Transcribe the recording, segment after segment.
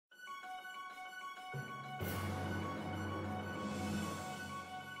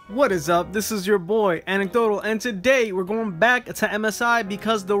What is up? This is your boy Anecdotal, and today we're going back to MSI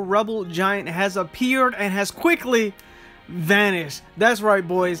because the Rebel Giant has appeared and has quickly vanished. That's right,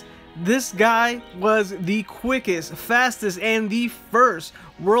 boys. This guy was the quickest, fastest, and the first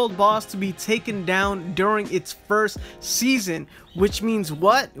world boss to be taken down during its first season. Which means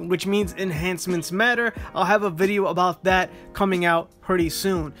what? Which means enhancements matter. I'll have a video about that coming out pretty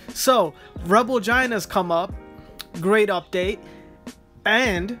soon. So, Rebel Giant has come up. Great update.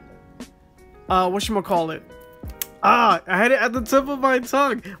 And whatchamacallit? I had it at the tip of my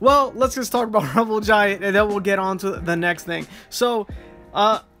tongue. Well, let's just talk about Rebel Giant and then we'll get on to the next thing. So,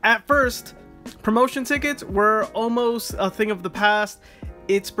 at first, promotion tickets were almost a thing of the past.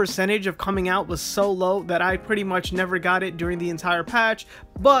 Its percentage of coming out was so low that I pretty much never got it during the entire patch.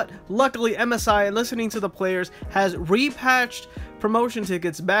 But luckily, MSI, listening to the players, has repatched promotion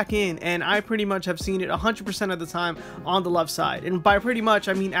tickets back in, and I pretty much have seen it 100% of the time on the left side. And by pretty much,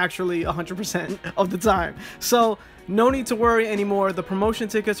 I mean actually 100% of the time. So no need to worry anymore. The promotion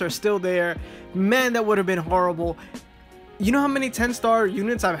tickets are still there. Man, that would have been horrible. You know how many 10-star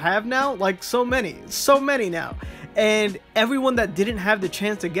units I have now? Like so many now. And everyone that didn't have the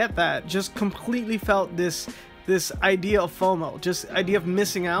chance to get that just completely felt this idea of FOMO, just idea of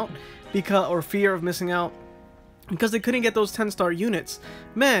missing out, because, or fear of missing out, because they couldn't get those 10-star units.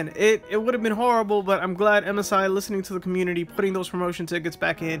 Man, it would have been horrible, but I'm glad MSI, listening to the community, putting those promotion tickets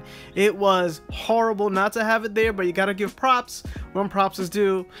back in. It was horrible not to have it there, but you gotta give props when props is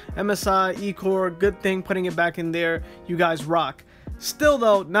due. MSI, eCore, good thing putting it back in there. You guys rock. Still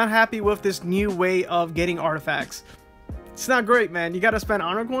though, not happy with this new way of getting artifacts. It's not great, man. You gotta spend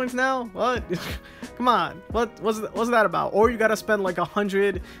honor coins now? What? Come on. What's that about? Or you gotta spend like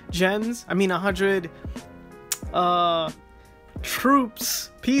 100 gems. I mean 100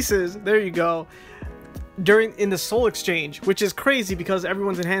 troops pieces. There you go. In the soul exchange, which is crazy because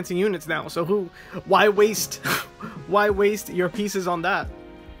everyone's enhancing units now. So why waste your pieces on that?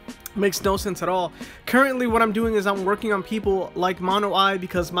 Makes no sense at all. Currently what I'm doing is I'm working on people like Mono Eye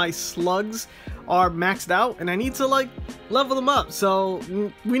because my slugs are maxed out and I need to like level them up. So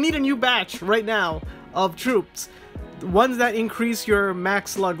we need a new batch right now of troops, ones that increase your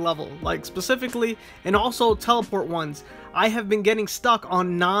max slug level, like specifically, and also teleport ones. I have been getting stuck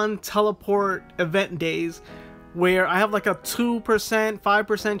on non-teleport event days where I have like a 2%,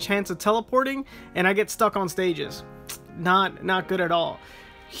 5% chance of teleporting and I get stuck on stages. Not good at all.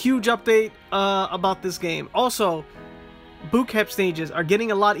 Huge update about this game. Also, bootcamp stages are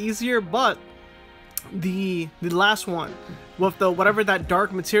getting a lot easier, but the last one with the whatever that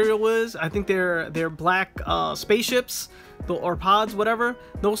dark material is, I think they're black spaceships or pods, whatever.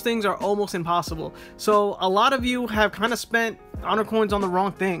 Those things are almost impossible. So a lot of you have kind of spent honor coins on the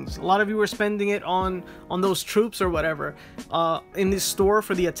wrong things. A lot of you are spending it on those troops or whatever in this store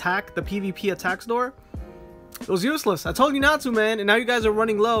for the attack, the PvP attack store. It was useless. I told you not to, man, and now you guys are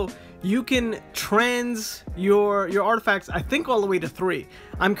running low. You can trans your artifacts, I think, all the way to 3.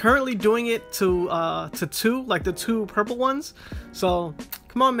 I'm currently doing it to 2, like the 2 purple ones. So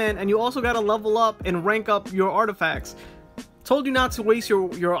come on, man. And you also got to level up and rank up your artifacts. Told you not to waste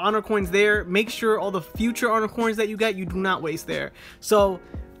your honor coins there. Make sure all the future honor coins that you get, you do not waste there. So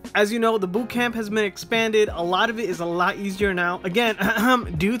as you know, the boot camp has been expanded. A lot of it is a lot easier now. Again,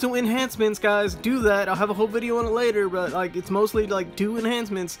 due to enhancements, guys. Do that. I'll have a whole video on it later, but like it's mostly like do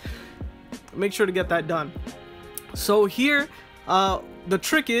enhancements. Make sure to get that done. So here, the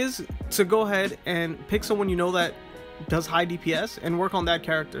trick is to go ahead and pick someone you know that does high DPS and work on that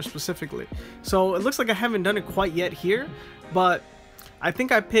character specifically. So it looks like I haven't done it quite yet here, but I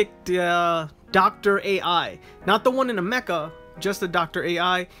think I picked Dr. AI, not the one in a mecha. Just the Dr.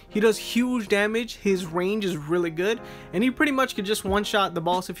 AI. He does huge damage, his range is really good, and he pretty much could just one-shot the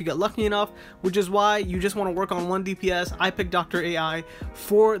boss if you get lucky enough, which is why you just want to work on 1 DPS. I picked Dr. AI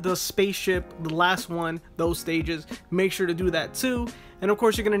for the spaceship, the last one, those stages. Make sure to do that too, and of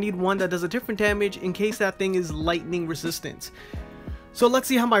course you're going to need one that does a different damage in case that thing is lightning resistant. So let's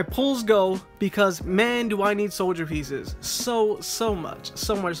see how my pulls go, because man, do I need soldier pieces. So much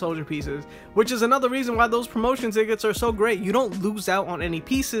soldier pieces, which is another reason why those promotion tickets are so great. You don't lose out on any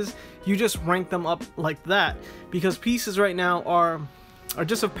pieces, you just rank them up like that, because pieces right now are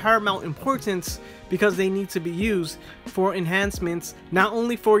just of paramount importance because they need to be used for enhancements, not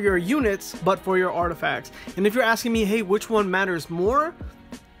only for your units, but for your artifacts. And if you're asking me, hey, which one matters more?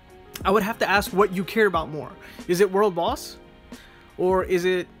 I would have to ask what you care about more. Is it world boss? Or is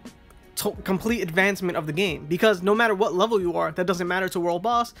it complete advancement of the game? Because no matter what level you are, that doesn't matter to world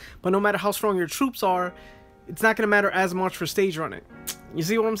boss, but no matter how strong your troops are, it's not going to matter as much for stage running. You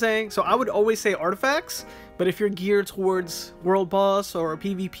see what I'm saying? So I would always say artifacts, but if you're geared towards world boss or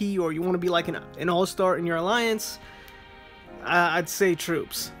PvP, or you want to be like an all-star in your alliance, I'd say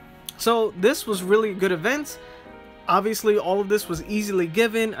troops. So this was really a good event. Obviously, all of this was easily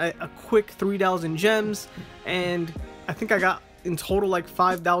given, a quick 3,000 gems, and I think I got in total like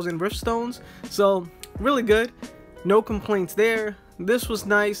 5,000 rift stones. So really good, no complaints there. This was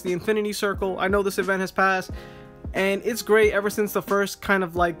nice. The Infinity Circle, I know this event has passed, and it's great ever since the first kind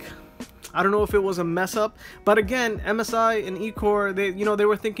of like, I don't know if it was a mess up, but again, MSI and eCore, they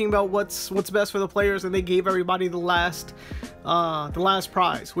were thinking about what's best for the players, and they gave everybody the last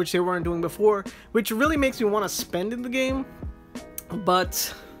prize, which they weren't doing before, which really makes me want to spend in the game,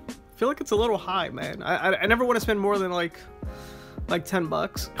 but I feel like it's a little high, man. I never want to spend more than like 10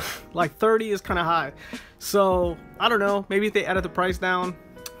 bucks. Like 30 is kind of high. So I don't know, maybe if they edit the price down,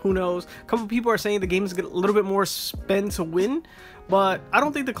 who knows. A couple people are saying the game is a little bit more spend to win, but I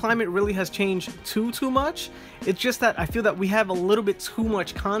don't think the climate really has changed too much. It's just that I feel that we have a little bit too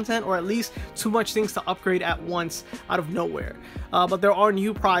much content, or at least too much things to upgrade at once out of nowhere. But there are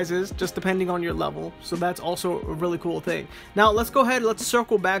new prizes just depending on your level, so that's also a really cool thing. Now let's go ahead, let's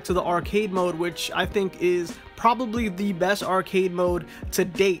circle back to the arcade mode, which I think is probably the best arcade mode to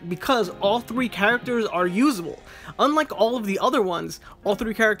date, because all 3 characters are usable. Unlike all of the other ones, all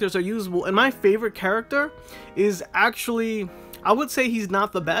 3 characters are usable, and my favorite character is actually, I would say he's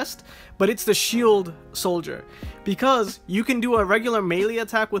not the best, but it's the shield soldier, because you can do a regular melee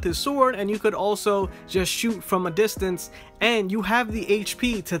attack with his sword, and you could also just shoot from a distance, and you have the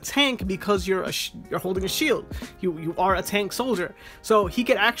HP to tank because you're holding a shield. You are a tank soldier, so he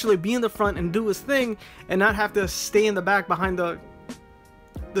could actually be in the front and do his thing, and not have to stay in the back behind the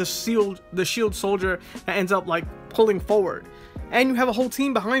shield soldier that ends up like pulling forward, and you have a whole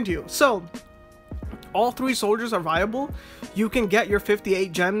team behind you. So all 3 soldiers are viable. You can get your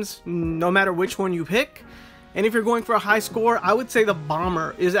 58 gems no matter which one you pick, and if you're going for a high score, I would say the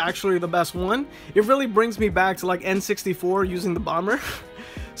bomber is actually the best one. It really brings me back to like N64 using the bomber.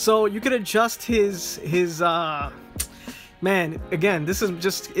 So you could adjust his man, again, this is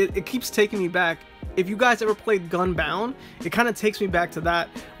just, it keeps taking me back. If you guys ever played Gunbound, it kind of takes me back to that,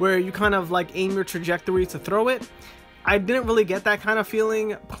 where you kind of like aim your trajectory to throw it. I didn't really get that kind of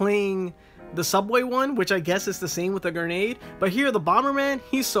feeling playing the subway one, which I guess is the same with the grenade, but here the Bomberman,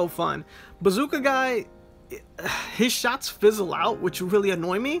 he's so fun. Bazooka guy, his shots fizzle out, which really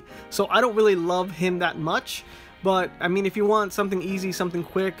annoy me, so I don't really love him that much. But I mean, if you want something easy, something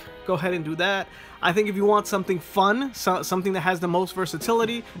quick, go ahead and do that. I think if you want something fun, something that has the most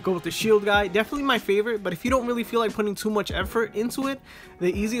versatility, go with the shield guy. Definitely my favorite, but if you don't really feel like putting too much effort into it,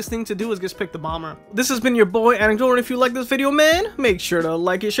 the easiest thing to do is just pick the bomber. This has been your boy Anecdotal, and if you like this video, man, make sure to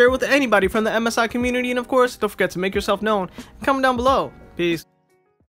like it, share it with anybody from the MSI community, and of course, don't forget to make yourself known. Comment down below. Peace.